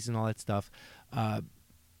contingencies and all that stuff. At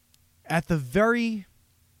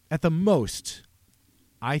the most,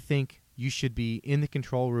 I think you should be in the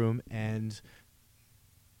control room and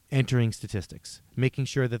entering statistics, making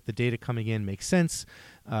sure that the data coming in makes sense,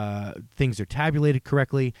 things are tabulated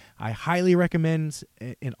correctly. I highly recommend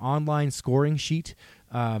an online scoring sheet.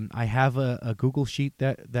 I have a Google sheet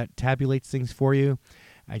that tabulates things for you.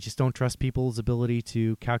 I just don't trust people's ability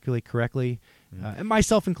to calculate correctly, and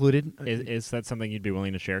myself included. Is that something you'd be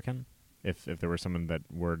willing to share, Ken? If there was someone that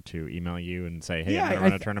were to email you and say, hey, I'm going to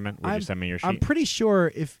run a tournament, would you send me your sheet? I'm pretty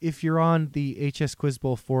sure if you're on the HS Quiz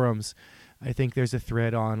Bowl forums, I think there's a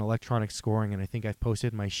thread on electronic scoring, and I think I've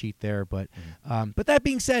posted my sheet there. But but that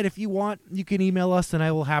being said, if you want, you can email us, and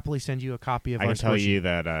I will happily send you a copy of our score sheet. I can tell you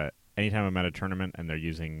that anytime I'm at a tournament and they're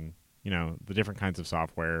using, the different kinds of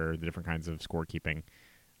software, the different kinds of scorekeeping,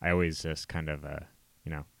 I always just kind of, I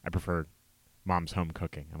prefer Mom's home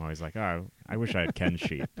cooking. I'm always like, oh, I wish I had Ken's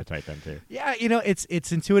sheet to type into. Yeah,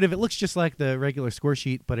 it's intuitive. It looks just like the regular score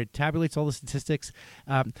sheet, but it tabulates all the statistics.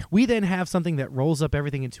 We then have something that rolls up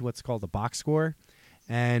everything into what's called a box score,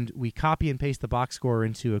 and we copy and paste the box score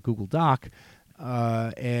into a Google Doc.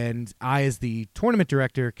 And I, as the tournament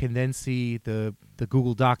director, can then see the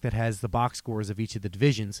Google Doc that has the box scores of each of the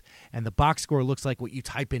divisions, and the box score looks like what you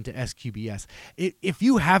type into SQBS. If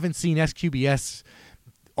you haven't seen SQBS,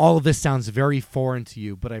 all of this sounds very foreign to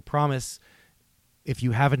you, but I promise if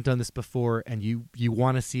you haven't done this before and you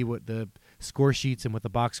want to see what the score sheets and what the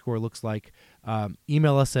box score looks like,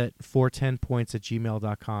 email us at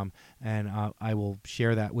 410points@gmail.com, and I will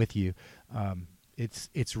share that with you.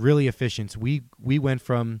 It's really efficient. We went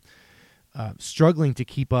from struggling to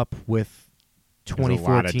keep up with 24 There's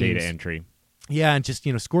a lot teams. of data entry. Yeah, and just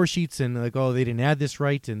score sheets and like, oh, they didn't add this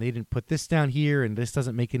right, and they didn't put this down here, and this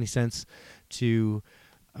doesn't make any sense to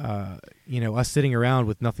us sitting around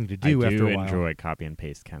with nothing to do after a while. I do enjoy copy and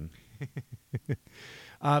paste, Ken.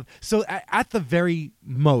 So at the very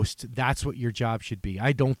most, that's what your job should be.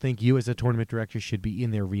 I don't think you as a tournament director should be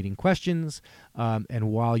in there reading questions. And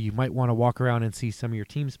while you might want to walk around and see some of your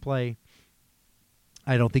teams play,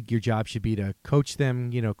 I don't think your job should be to coach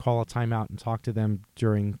them, call a timeout and talk to them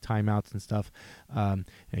during timeouts and stuff.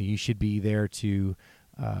 You should be there to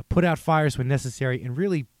put out fires when necessary and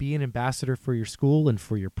really be an ambassador for your school and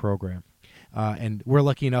for your program. And we're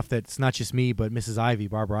lucky enough that it's not just me, but Mrs. Ivy,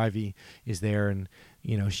 Barbara Ivy, is there, and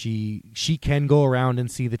she can go around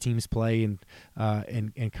and see the teams play and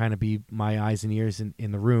kind of be my eyes and ears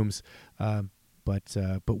in the rooms. But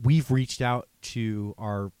we've reached out to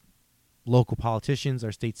our local politicians,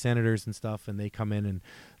 our state senators and stuff, and they come in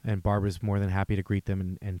and Barbara's more than happy to greet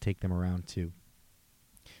them and take them around too.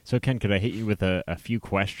 So Ken, could I hit you with a few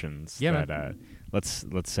questions? Yeah, that let's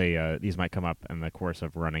say these might come up in the course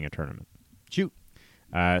of running a tournament. Shoot.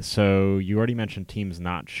 So you already mentioned teams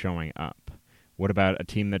not showing up. What about a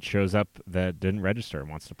team that shows up that didn't register and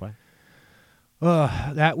wants to play?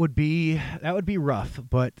 That would be rough,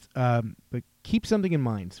 but keep something in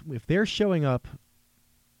mind. If they're showing up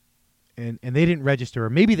and they didn't register, or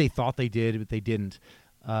maybe they thought they did but they didn't,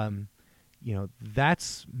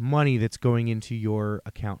 that's money that's going into your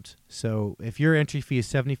account. So if your entry fee is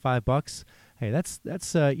 $75, hey,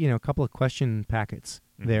 that's a couple of question packets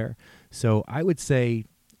there. So I would say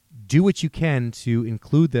do what you can to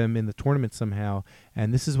include them in the tournament somehow.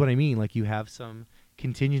 And this is what I mean. Like, you have some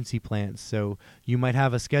contingency plans. So you might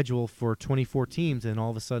have a schedule for 24 teams, and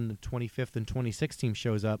all of a sudden the 25th and 26th team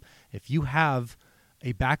shows up. If you have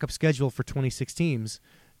a backup schedule for 26 teams,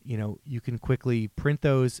 you can quickly print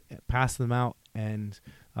those, pass them out, and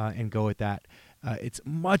go with that. It's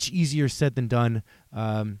much easier said than done.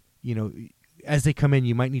 As they come in,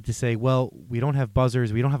 you might need to say, well, we don't have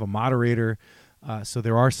buzzers, we don't have a moderator, so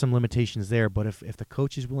there are some limitations there. But if the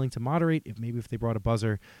coach is willing to moderate, if they brought a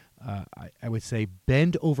buzzer, I would say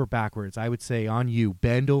bend over backwards. I would say on you,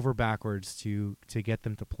 bend over backwards to get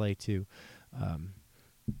them to play too,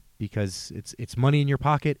 because it's money in your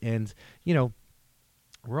pocket, and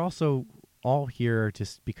we're also all here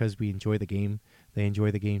just because we enjoy the game. They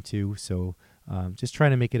enjoy the game too, so just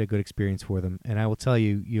trying to make it a good experience for them. And I will tell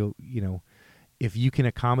you, if you can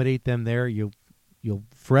accommodate them there, you'll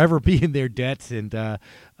forever be in their debt, and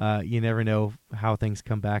you never know how things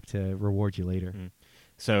come back to reward you later.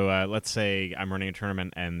 So let's say I'm running a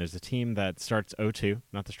tournament, and there's a team that starts 0-2,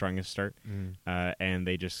 not the strongest start, and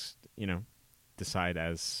they just decide,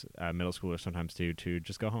 as middle schoolers sometimes do, to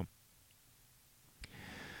just go home.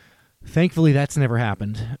 Thankfully, that's never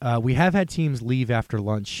happened. We have had teams leave after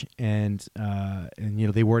lunch, and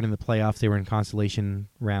they weren't in the playoffs; they were in consolation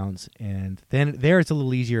rounds. And then there, it's a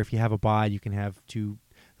little easier. If you have a bye, you can have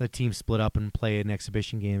the teams split up and play an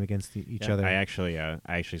exhibition game against each other. I actually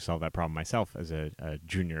solved that problem myself as a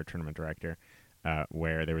junior tournament director,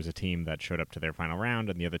 where there was a team that showed up to their final round,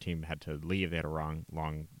 and the other team had to leave. They had a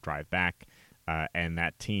long drive back, and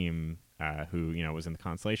that team, who was in the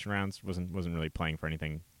consolation rounds, wasn't really playing for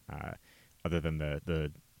anything other than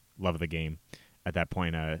the love of the game. At that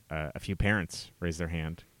point, a few parents raised their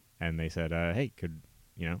hand, and they said, hey,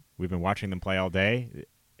 we've been watching them play all day.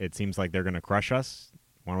 It seems like they're going to crush us.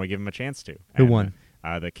 Why don't we give them a chance to? Who won?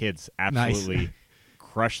 The kids absolutely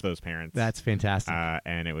crushed those parents. That's fantastic.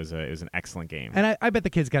 And it was an excellent game. And I bet the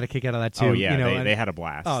kids got a kick out of that too. Oh yeah, they had a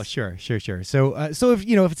blast. Oh sure. So if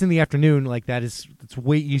if it's in the afternoon, like that, it's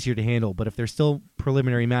way easier to handle. But if there's still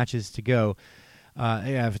preliminary matches to go,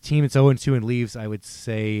 if a team that's 0-2 and leaves, I would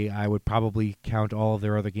say I would probably count all of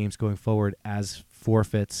their other games going forward as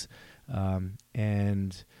forfeits.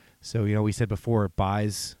 And so we said before,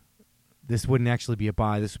 buys. This wouldn't actually be a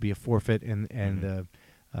bye. This would be a forfeit, and the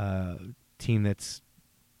team that's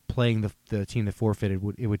playing the team that forfeited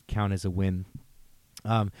it would count as a win.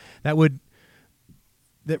 That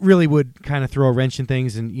really would kind of throw a wrench in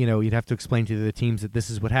things, and you'd have to explain to the teams that this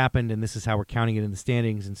is what happened and this is how we're counting it in the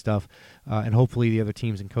standings and stuff. And hopefully the other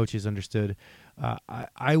teams and coaches understood.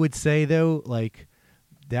 I would say though, like,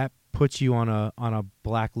 that puts you on a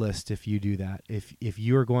blacklist if you do that. If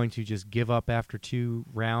you're going to just give up after 2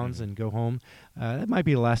 rounds and go home, that might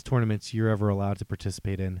be the last tournaments you're ever allowed to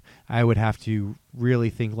participate in. I would have to really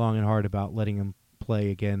think long and hard about letting them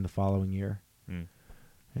play again the following year.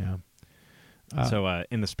 Yeah. So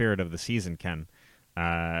in the spirit of the season, Ken,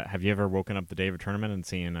 have you ever woken up the day of a tournament and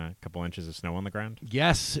seen a couple inches of snow on the ground?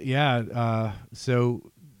 Yes. Yeah.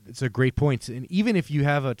 So it's a great point. And even if you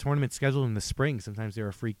have a tournament scheduled in the spring, sometimes there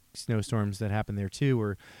are freak snowstorms that happen there too.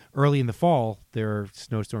 Or early in the fall, there are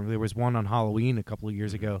snowstorms. There was one on Halloween a couple of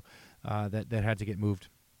years ago that had to get moved.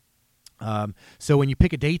 So when you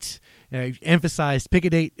pick a date, emphasize pick a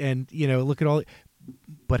date and look at all,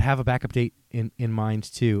 but have a backup date in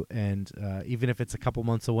mind too. And even if it's a couple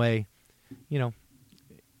months away,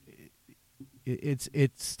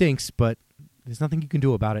 it stinks, but there's nothing you can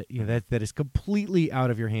do about it. That is completely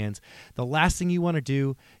out of your hands. The last thing you want to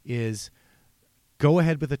do is go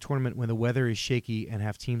ahead with a tournament when the weather is shaky and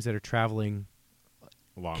have teams that are traveling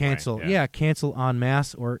cancel. Cancel en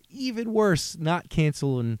masse, or even worse, not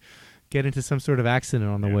cancel and get into some sort of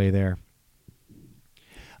accident on the way there.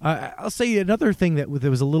 I'll say another thing that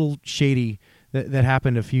was a little shady that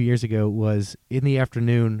happened a few years ago was in the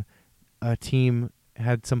afternoon, a team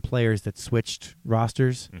had some players that switched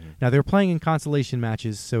rosters. Now, they were playing in consolation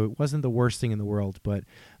matches, so it wasn't the worst thing in the world, but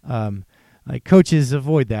coaches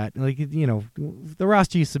avoid that. The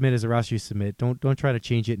roster you submit is a roster you submit. Don't try to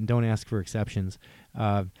change it, and don't ask for exceptions.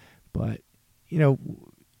 But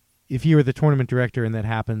if you were the tournament director and that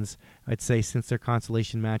happens, I'd say since they're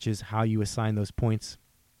consolation matches, how you assign those points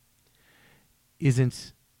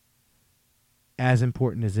isn't as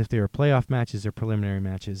important as if they were playoff matches or preliminary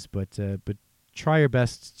matches, but try your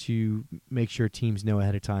best to make sure teams know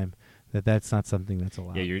ahead of time that that's not something that's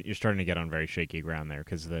allowed. Yeah, you're starting to get on very shaky ground there,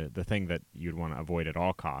 because the thing that you'd want to avoid at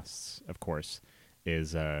all costs, of course,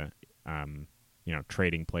 is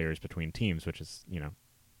trading players between teams, which is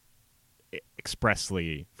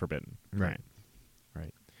expressly forbidden. Right.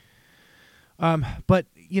 But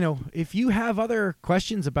if you have other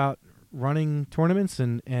questions about running tournaments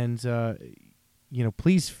and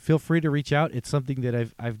please feel free to reach out. It's something that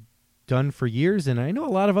I've done for years, and I know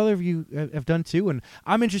a lot of other of you have done too, and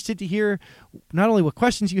I'm interested to hear not only what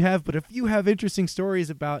questions you have, but if you have interesting stories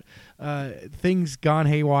about things gone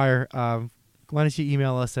haywire. Why don't you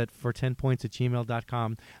email us at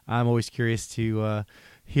for10points@gmail.com. I'm always curious to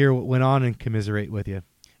hear what went on and commiserate with you.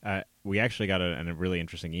 We actually got a really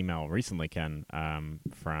interesting email recently, Ken,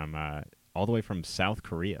 from all the way from South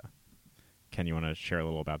Korea. Ken, you want to share a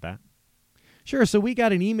little about that? Sure. So we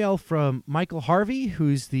got an email from Michael Harvey,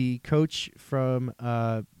 who's the coach from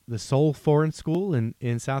the Seoul Foreign School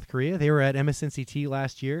in South Korea. They were at MSNCT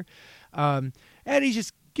last year. And he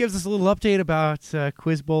just gives us a little update about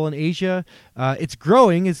Quiz Bowl in Asia. It's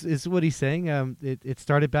growing, is what he's saying. It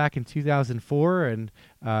started back in 2004, and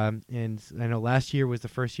I know last year was the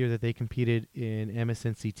first year that they competed in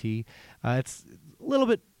MSNCT. It's a little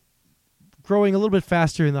bit growing a little bit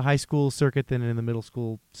faster in the high school circuit than in the middle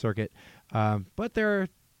school circuit. But they're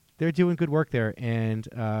doing good work there, and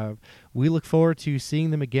we look forward to seeing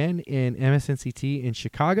them again in MSNCT in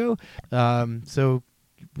Chicago. So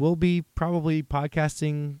we'll be probably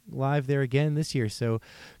podcasting live there again this year. So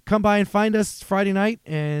come by and find us Friday night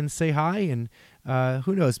and say hi, and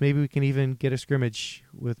who knows, maybe we can even get a scrimmage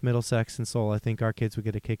with Middlesex and Seoul. I think our kids would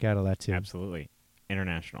get a kick out of that too. Absolutely.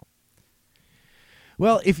 International.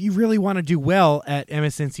 Well, if you really want to do well at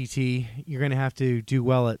MSNCT, you're going to have to do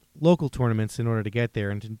well at local tournaments in order to get there.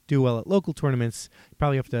 And to do well at local tournaments, you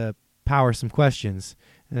probably have to power some questions.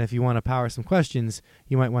 And if you want to power some questions,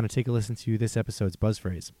 you might want to take a listen to this episode's buzz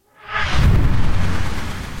phrase.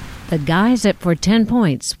 The guys at For 10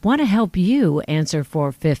 Points want to help you answer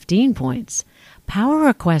for 15 points. Power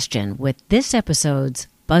a question with this episode's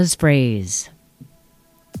buzz phrase.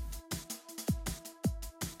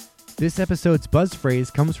 This episode's buzz phrase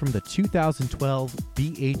comes from the 2012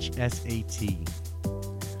 BHSAT.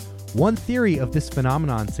 One theory of this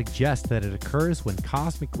phenomenon suggests that it occurs when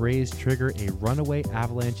cosmic rays trigger a runaway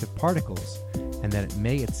avalanche of particles, and that it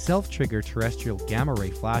may itself trigger terrestrial gamma ray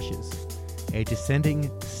flashes. A descending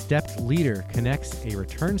stepped leader connects a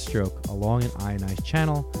return stroke along an ionized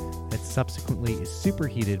channel that subsequently is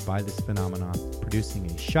superheated by this phenomenon, producing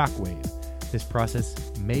a shock wave. This process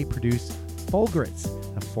may produce fulgurates,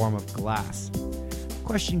 a form of glass. The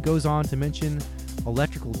question goes on to mention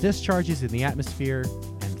electrical discharges in the atmosphere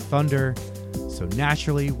and thunder, so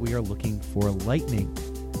naturally we are looking for lightning.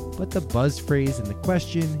 But the buzz phrase in the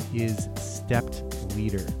question is stepped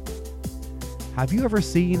leader. Have you ever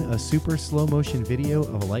seen a super slow motion video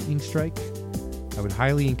of a lightning strike? I would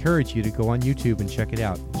highly encourage you to go on YouTube and check it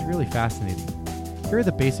out. It's really fascinating. Here are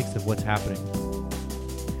the basics of what's happening.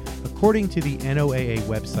 According to the NOAA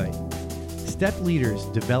website, stepped leaders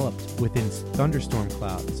developed within thunderstorm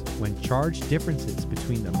clouds when charge differences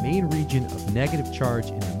between the main region of negative charge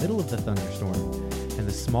in the middle of the thunderstorm and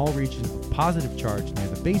the small region of positive charge near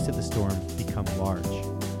the base of the storm become large.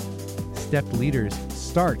 Stepped leaders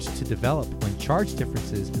start to develop when charge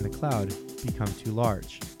differences in the cloud become too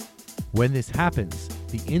large. When this happens,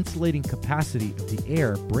 the insulating capacity of the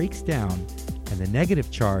air breaks down and the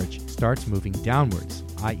negative charge starts moving downwards,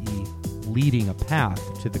 i.e., leading a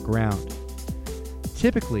path to the ground.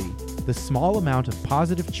 Typically, the small amount of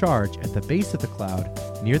positive charge at the base of the cloud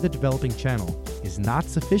near the developing channel is not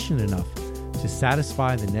sufficient enough to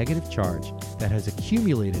satisfy the negative charge that has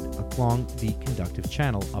accumulated along the conductive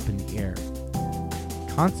channel up in the air.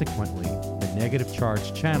 Consequently, the negative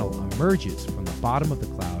charge channel emerges from the bottom of the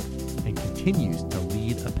cloud and continues to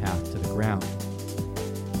lead a path to the ground.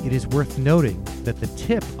 It is worth noting that the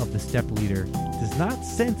tip of the step leader does not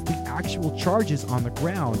sense the actual charges on the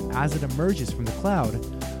ground as it emerges from the cloud.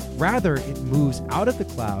 Rather, it moves out of the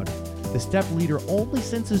cloud. The step leader only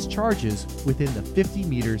senses charges within the 50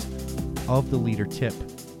 meters of the leader tip.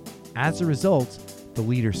 As a result, the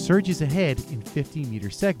leader surges ahead in 50-meter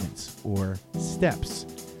segments, or steps,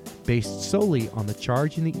 based solely on the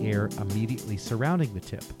charge in the air immediately surrounding the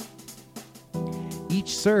tip.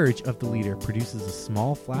 Each surge of the leader produces a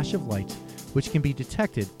small flash of light, which can be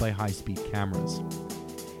detected by high-speed cameras.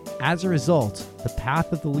 As a result, the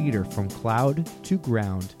path of the leader from cloud to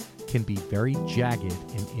ground can be very jagged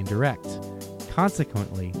and indirect.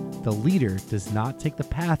 Consequently, the leader does not take the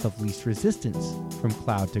path of least resistance from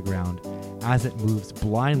cloud to ground as it moves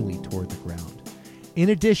blindly toward the ground. In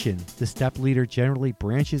addition, the step leader generally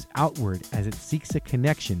branches outward as it seeks a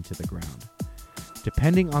connection to the ground.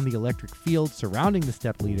 Depending on the electric field surrounding the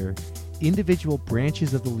step leader, individual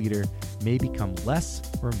branches of the leader may become less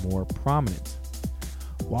or more prominent.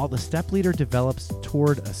 While the step leader develops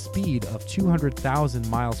toward a speed of 200,000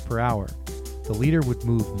 miles per hour, the leader would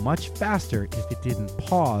move much faster if it didn't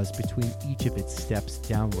pause between each of its steps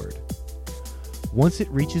downward. Once it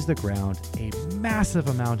reaches the ground, a massive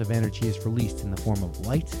amount of energy is released in the form of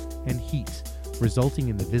light and heat, resulting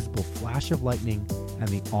in the visible flash of lightning and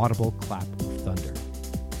the audible clap of thunder.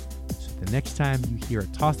 So the next time you hear a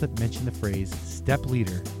toss-up mention the phrase step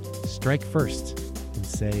leader, strike first and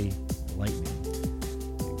say lightning.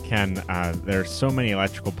 Ken, there's so many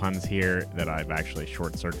electrical puns here that I've actually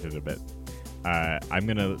short-circuited a bit. I'm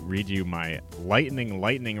going to read you my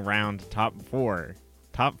lightning round top four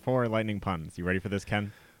lightning puns. You ready for this,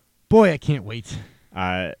 Ken? Boy, I can't wait.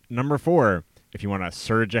 Number 4, if you want to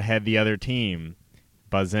surge ahead the other team,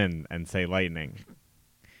 buzz in and say lightning.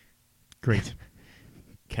 Great.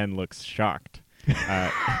 Ken looks shocked.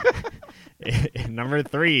 Number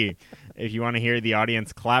 3, if you want to hear the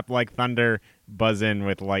audience clap like thunder, buzz in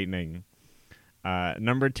with lightning.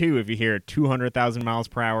 Number 2, if you hear 200,000 miles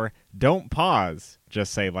per hour, don't pause,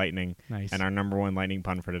 just say lightning. Nice. And our number 1 lightning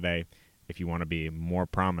pun for today, if you want to be more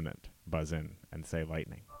prominent, buzz in and say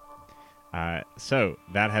lightning. So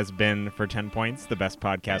that has been For 10 Points, the best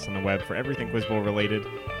podcast on the web for everything Quiz Bowl related.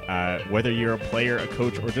 Whether you're a player, a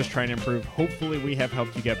coach, or just trying to improve, hopefully we have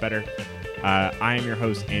helped you get better. I am your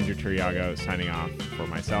host, Andrew Turiago, signing off for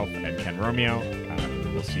myself and Ken Romeo.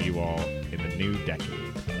 We'll see you all in the new decade.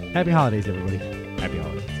 Happy holidays, everybody. Happy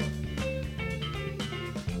holidays.